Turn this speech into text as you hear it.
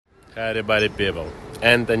Hi everybody people,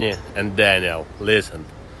 Anthony and Daniel, listen.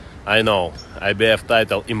 I know IBF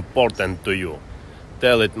title important to you.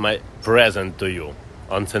 Tell it my present to you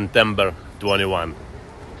on September 21.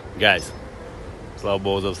 Guys, слава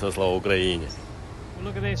Богу за все, слава Україні. Well,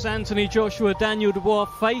 look at this, Anthony Joshua, Daniel Dubois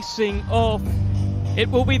facing off. It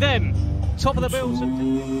will be them, top of the bill.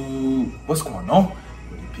 What's going on?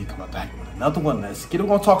 WittyP coming back with another one. Let's get it.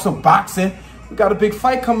 We're gonna talk some boxing. We got a big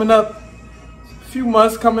fight coming up. A few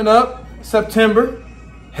months coming up, September.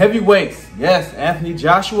 Heavyweights. Yes, Anthony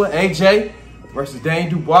Joshua, AJ versus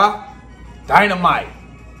Daniel Dubois. Dynamite.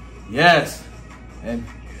 Yes. And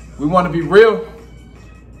we want to be real.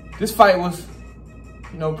 This fight was,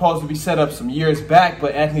 supposed to be set up some years back,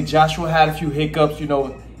 but Anthony Joshua had a few hiccups.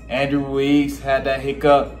 Andrew Ruiz had that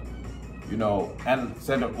hiccup.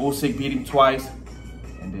 Alexander Usyk beat him twice.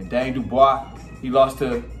 And then Daniel Dubois, he lost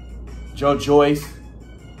to Joe Joyce.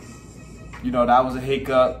 That was a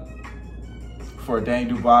hiccup for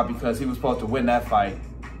Daniel Dubois because he was supposed to win that fight.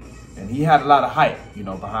 And he had a lot of hype,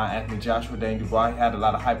 behind Anthony Joshua. Daniel Dubois, he had a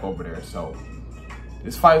lot of hype over there. So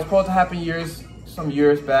this fight was supposed to happen some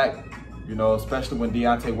years back, especially when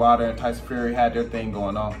Deontay Wilder and Tyson Fury had their thing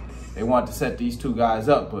going on. They wanted to set these two guys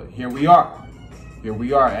up, but here we are. Here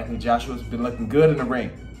we are. Anthony Joshua's been looking good in the ring.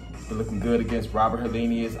 He's been looking good against Robert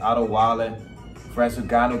Helenius, Otto Wallen. Francis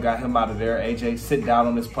Ngannou got him out of there. AJ sit down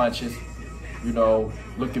on his punches,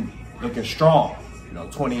 looking strong.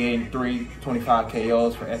 28-3, 25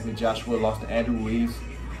 KOs for Anthony Joshua. Lost to Andrew Ruiz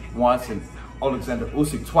once and Alexander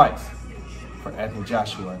Usyk twice for Anthony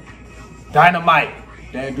Joshua. Dynamite,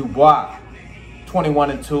 Daniel Dubois,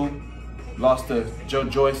 21-2. Lost to Joe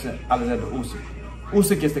Joyce and Alexander Usyk.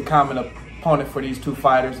 Usyk is the common opponent for these two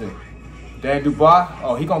fighters. And Daniel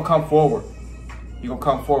Dubois, he gonna come forward. He gonna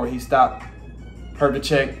come forward. He stopped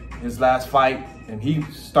Hrdacek his last fight, and he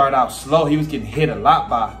started out slow. He was getting hit a lot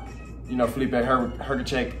by, Felipe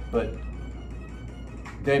Hrdacek, but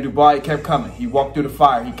Daniel Dubois, he kept coming. He walked through the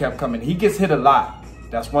fire. He kept coming. He gets hit a lot.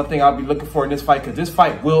 That's one thing I'll be looking for in this fight, because this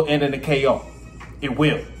fight will end in a KO. It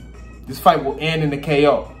will. This fight will end in a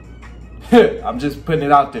KO. I'm just putting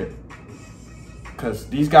it out there, because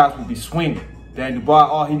these guys will be swinging. Daniel Dubois,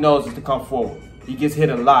 all he knows is to come forward. He gets hit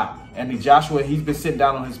a lot. Anthony Joshua, he's been sitting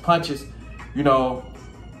down on his punches, a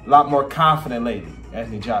lot more confident lately,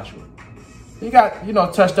 Anthony Joshua. He got,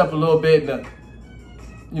 touched up a little bit in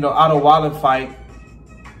the, Otto Wallen fight,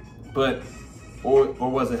 but, or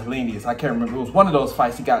was it Helenius? I can't remember. It was one of those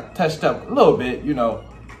fights. He got touched up a little bit,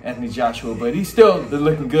 Anthony Joshua, but he's still been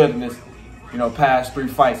looking good in this, past 3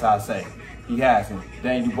 fights, I'd say. He has. And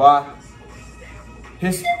Daniel Dubois,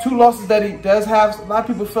 his 2 losses that he does have, a lot of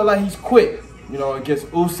people feel like he's quit, against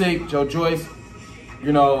Usyk, Joe Joyce.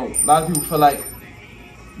 A lot of people feel like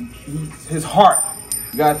his heart.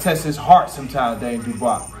 You gotta test his heart sometimes, Daniel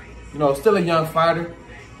Dubois. Still a young fighter,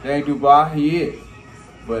 Daniel Dubois, he is.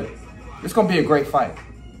 But it's gonna be a great fight.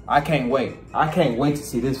 I can't wait. I can't wait to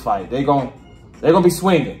see this fight. They're gonna be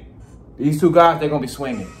swinging. These 2 guys, they're gonna be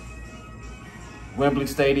swinging. Wembley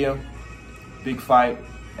Stadium, big fight.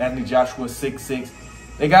 Anthony Joshua 6'6".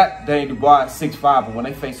 They got Daniel Dubois at 6'5", but when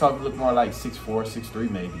they face off, it looked more like 6'4", 6'3"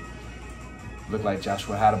 maybe. Looked like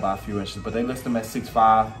Joshua had about a few inches, but they list him at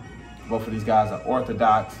 6'5". Both of these guys are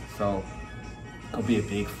orthodox, so it's gonna be a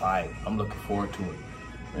big fight. I'm looking forward to it.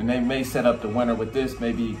 And they may set up the winner with this,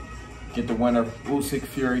 maybe get the winner Usyk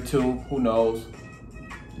Fury 2, who knows?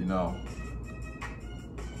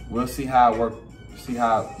 We'll see how it work. See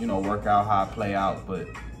how work out, how it play out. But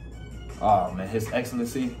oh man, His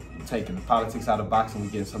Excellency, we're taking the politics out of boxing.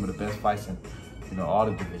 We're getting some of the best fights in all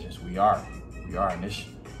the divisions. We are, and this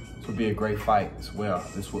will be a great fight as well.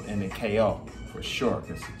 This will end in KO for sure,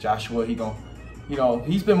 because Joshua, he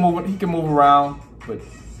been moving. He can move around, but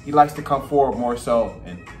he likes to come forward more so.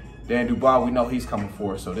 And Daniel Dubois, we know he's coming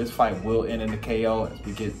forward. So this fight will end in the KO as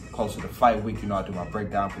we get closer to fight week. I do my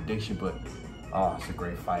breakdown prediction, but oh, it's a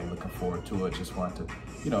great fight. Looking forward to it. Just wanted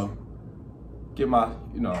to, get my,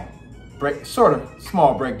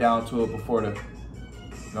 small breakdown to it before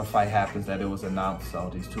the fight happens, that it was announced. So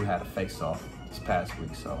these 2 had a face-off this past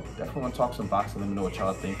week. So definitely want to talk some boxing. Let me know what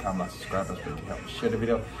y'all think. Comment, subscribe. That's really help. Share the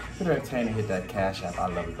video. Hit the entertaining. Hit that cash app. I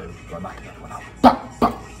love it, baby. Go knock it out.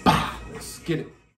 Let's get it.